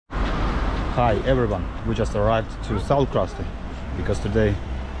Hi everyone, we just arrived to Saulkrasti because today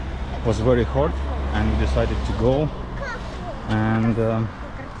was very hot and we decided to go and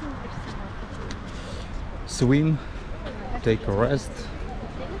swim, take a rest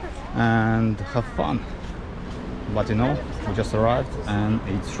and have fun. But you know, we just arrived and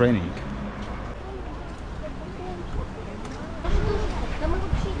it's raining.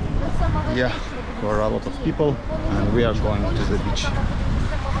 Yeah, there are a lot of people and we are going to the beach.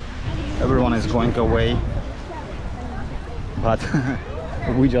 Everyone is going away, but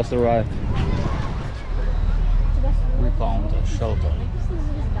we just arrived. We found a shelter.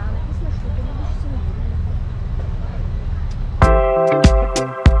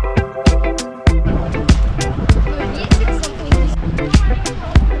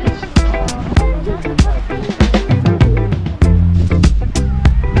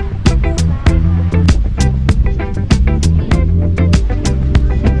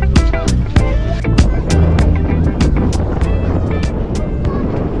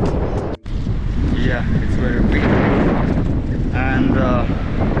 It's very big and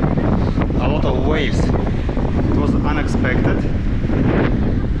a lot of waves. It was unexpected.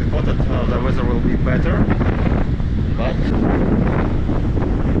 We thought that the weather will be better, but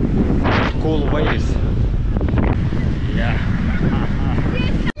cool waves. Yeah.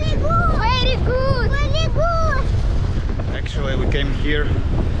 Very good. Very good. Actually, we came here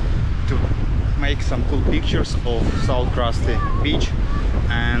to make some cool pictures of Saulkrasti beach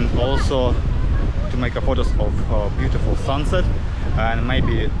and also to make a photos of beautiful sunset and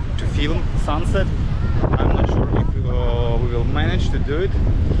maybe to film sunset. I'm not sure if we will manage to do it.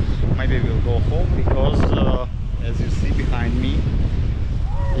 Maybe we'll go home because as you see behind me,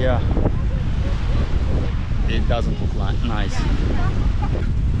 yeah, it doesn't look nice.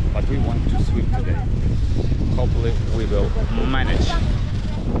 But we want to swim today. Hopefully we will manage.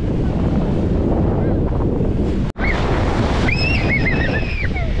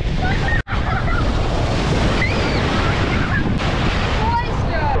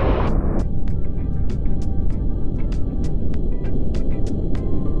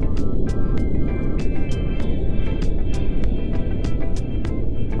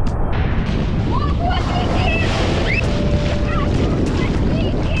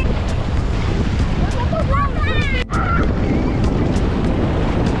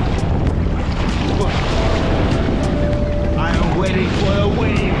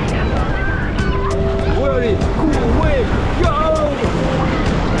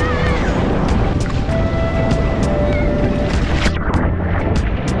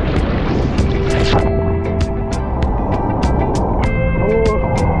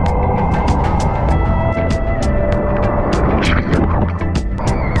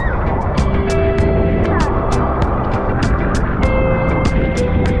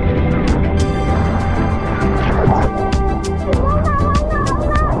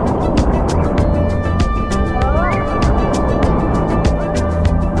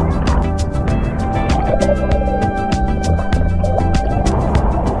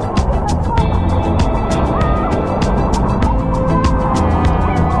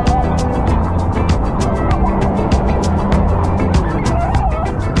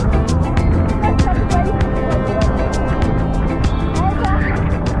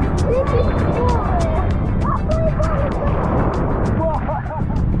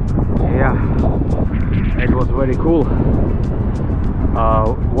 Very cool.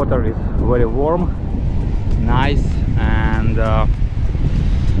 Water is very warm, nice, and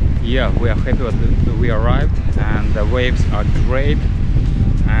yeah, we are happy that we arrived and the waves are great,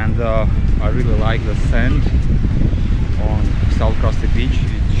 and I really like the sand on Saulkrasti beach.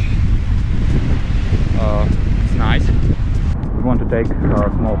 It's nice. We want to take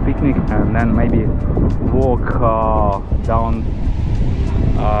a small picnic and then maybe walk down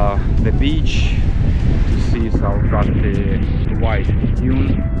the beach to see Saulkrasti white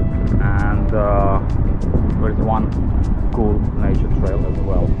dune, and there is one cool nature trail as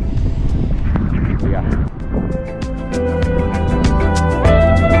well. Yeah.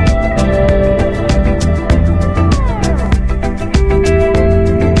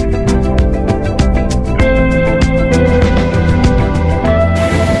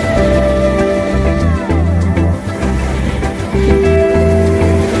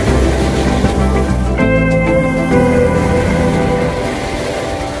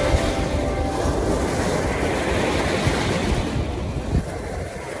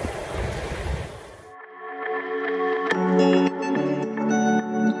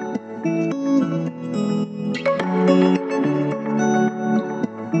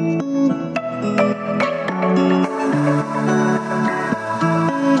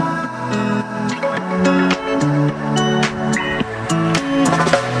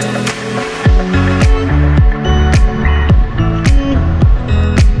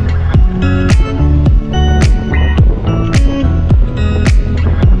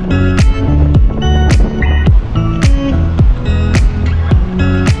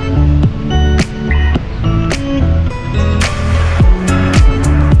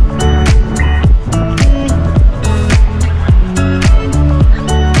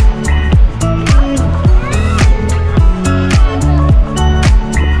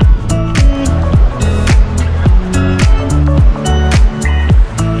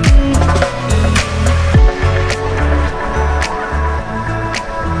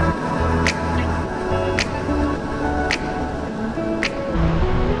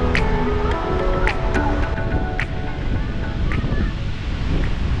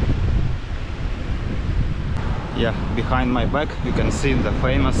 behind my back you can see the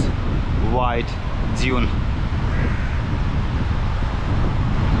famous white dune.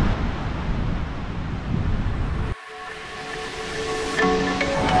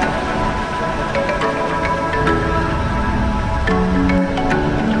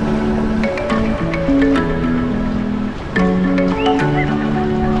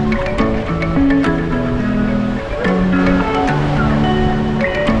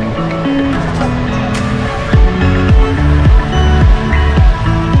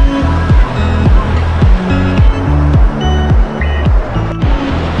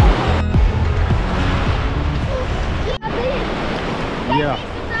 Yeah,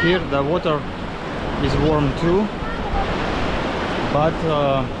 here the water is warm too, but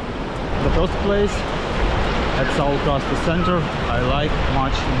the first place at Saulkrasti center I like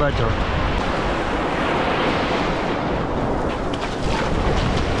much better.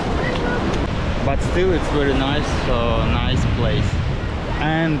 But still it's very nice place.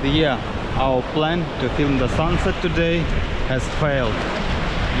 And yeah, our plan to film the sunset today has failed.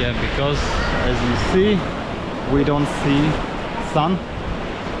 Yeah, because as you see, we don't see sun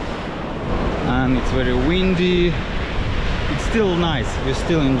and it's very windy. It's still nice, we're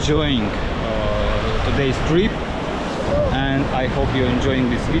still enjoying today's trip, and I hope you're enjoying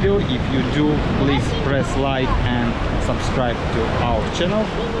this video. If you do, please press like and subscribe to our channel.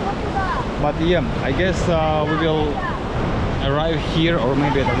 But yeah, I guess we will arrive here or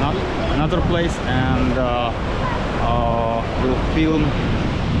maybe at another place and we'll film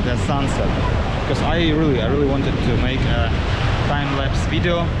the sunset, because I really wanted to make a time-lapse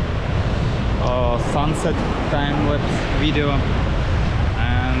video, sunset time-lapse video,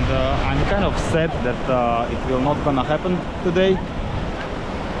 and I'm kind of sad that it will not gonna happen today,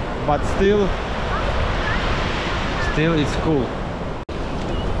 but still it's cool.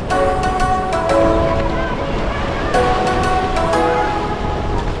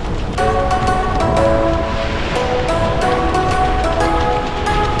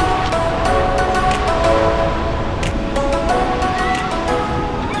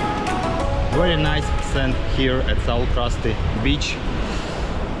 Very nice sand here at Saulkrasti beach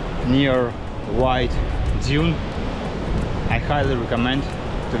near white dune. I highly recommend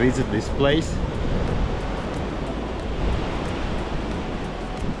to visit this place.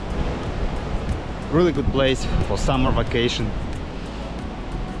 Really good place for summer vacation,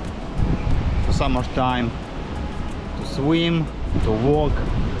 for summertime, to swim, to walk,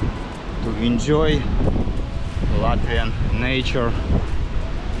 to enjoy Latvian nature,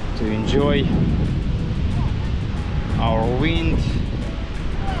 to enjoy our wind,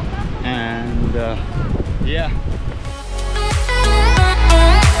 and yeah.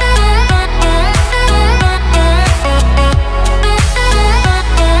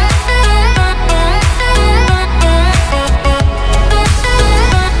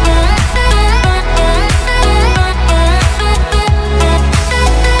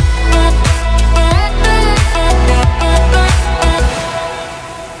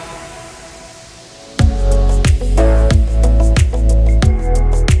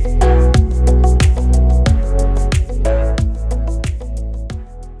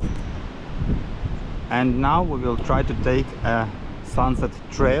 And now we will try to take a sunset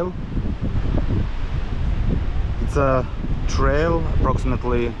trail. It's a trail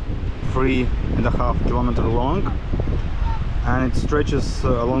approximately 3.5 kilometers long, and it stretches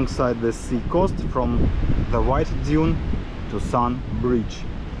alongside the sea coast from the White Dune to Sun Bridge.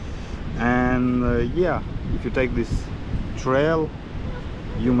 And yeah, if you take this trail,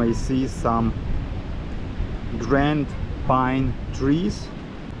 you may see some grand pine trees,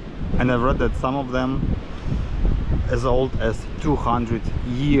 and I've read that some of them as old as 200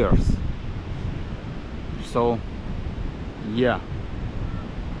 years. So yeah,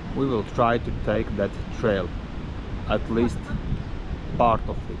 we will try to take that trail, at least part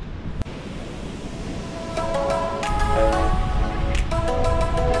of it.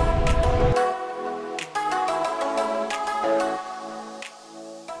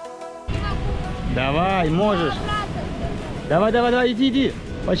 Давай, можешь. Давай, давай, давай, иди.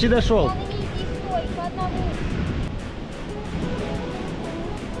 Почти дошел.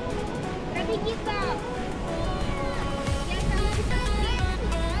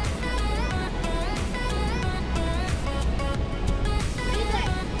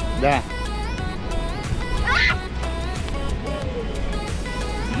 Да.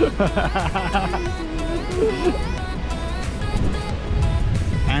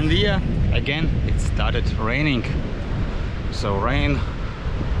 And yeah, again it started raining. So rain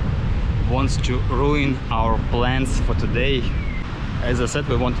wants to ruin our plans for today. As I said,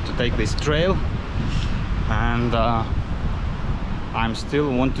 we wanted to take this trail, and I'm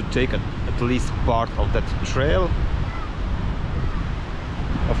still want to take at least part of that trail.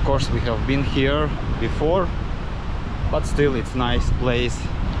 Of course, we have been here before, but still it's nice place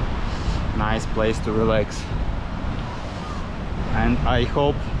to relax. And I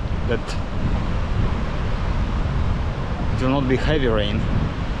hope that it will not be heavy rain,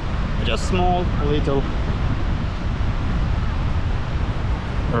 just small little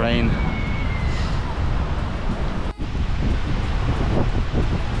rain.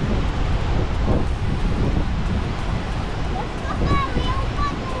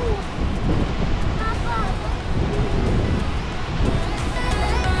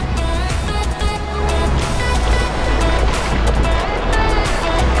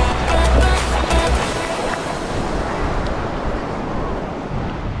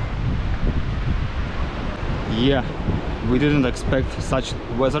 Yeah, we didn't expect such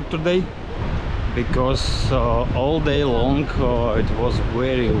weather today, because all day long it was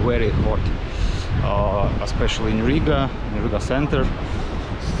very hot, especially in Riga center.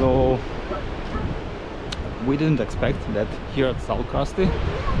 So we didn't expect that here at Saulkrasti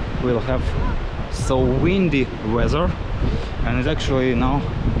we'll have so windy weather, and it's actually now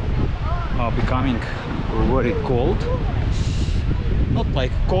becoming very cold. Not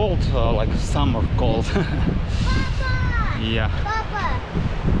like cold, like summer cold. Yeah.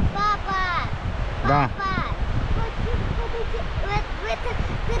 Да.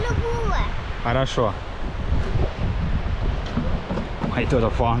 Хорошо. I thought I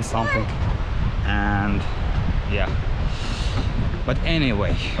found something, and yeah. But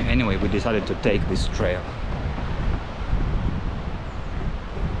anyway, we decided to take this trail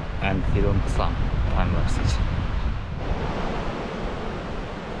and film some time lapses.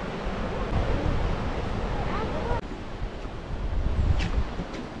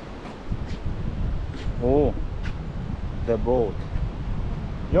 О, the boat.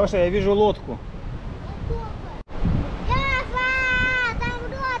 Лёша, я вижу лодку.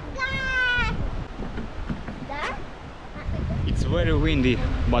 It's very windy,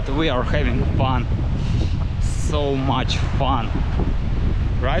 but we are having fun. So much fun.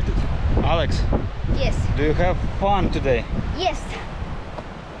 Right, Alex? Yes. Do you have fun today? Yes.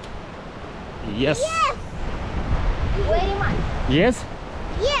 Yes. Yes. Very much. Yes?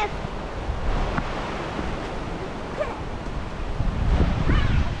 Yes.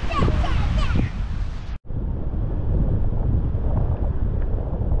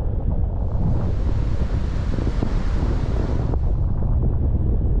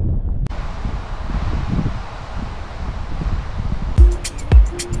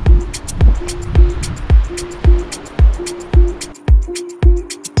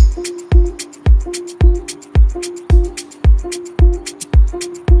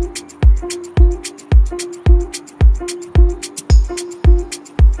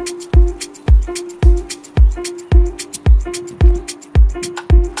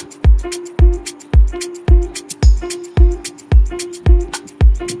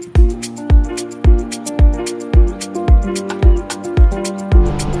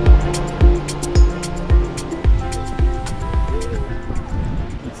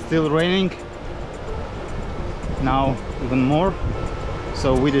 Still raining now, even more,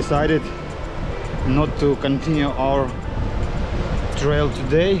 so we decided not to continue our trail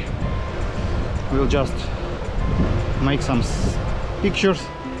today. We'll just make some pictures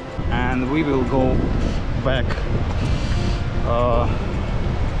and we will go back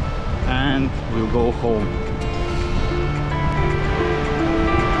and we'll go home.